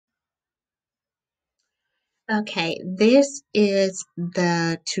Okay, this is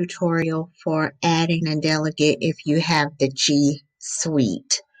the tutorial for adding a delegate if you have the G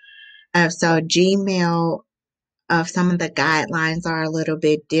Suite. So Gmail, some of the guidelines are a little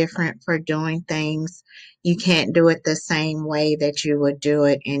bit different for doing things. You can't do it the same way that you would do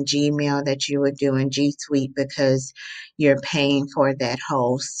it in Gmail that you would do in G Suite because you're paying for that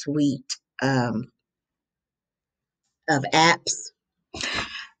whole suite of apps.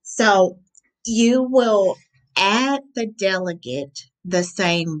 So you will add the delegate the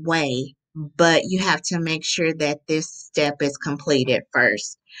same way, but you have to make sure that this step is completed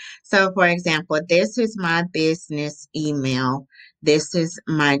first. So, for example, this is my business email. This is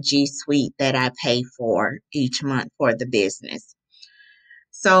my G Suite that I pay for each month for the business.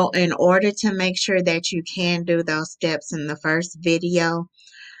 So, in order to make sure that you can do those steps in the first video,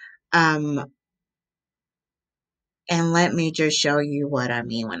 um, and let me just show you what I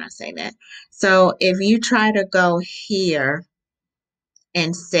mean when I say that. So if you try to go here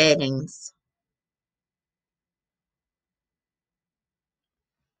in settings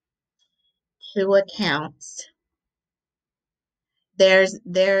to accounts, there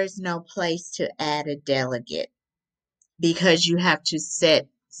is no place to add a delegate because you have to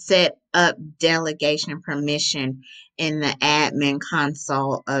set up delegation permission in the admin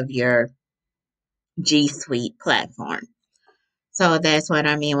console of your G Suite platform. So that's what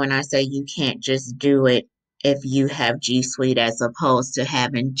I mean when I say you can't just do it if you have G Suite as opposed to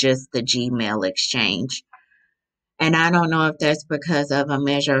having just the Gmail exchange. And I don't know if that's because of a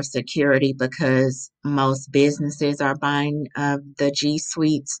measure of security because most businesses are buying the G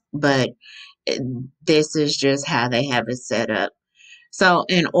Suites, but this is just how they have it set up. So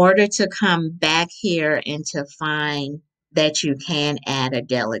in order to come back here and to find that you can add a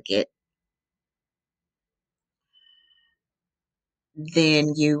delegate,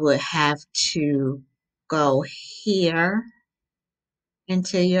 then you would have to go here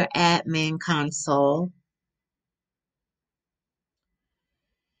into your admin console,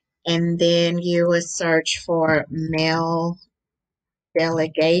 and then you would search for mail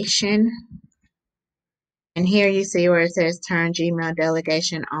delegation. And here you see where it says turn Gmail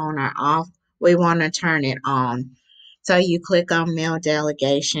delegation on or off. We want to turn it on. So you click on mail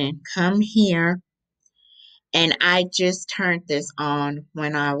delegation, come here, and I just turned this on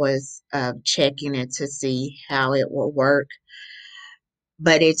when I was checking it to see how it will work.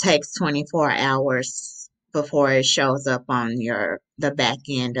 But it takes 24 hours before it shows up on the back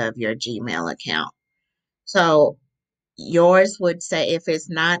end of your Gmail account. So yours would say, if it's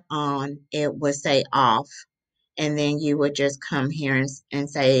not on, it would say off. And then you would just come here and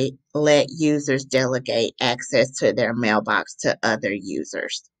say, let users delegate access to their mailbox to other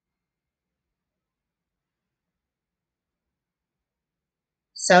users.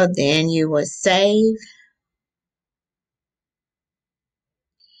 So then you would save.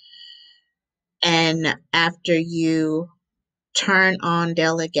 And after you turn on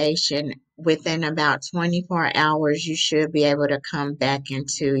delegation, within about 24 hours, you should be able to come back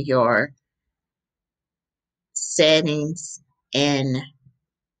into your settings and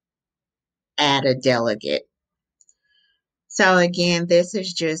add a delegate. So again, this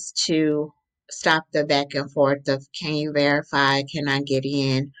is just to stop the back and forth of can you verify, can I get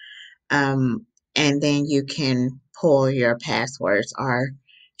in? And then you can pull your passwords or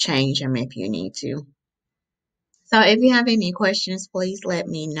change them if you need to. So if you have any questions, please let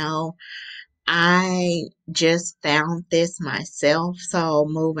me know. I just found this myself, so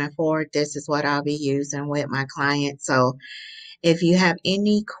moving forward, this is what I'll be using with my clients. So if you have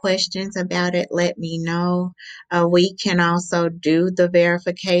any questions about it, let me know. We can also do the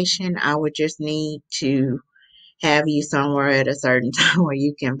verification. I would just need to have you somewhere at a certain time where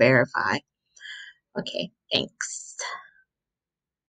you can verify. Okay, thanks.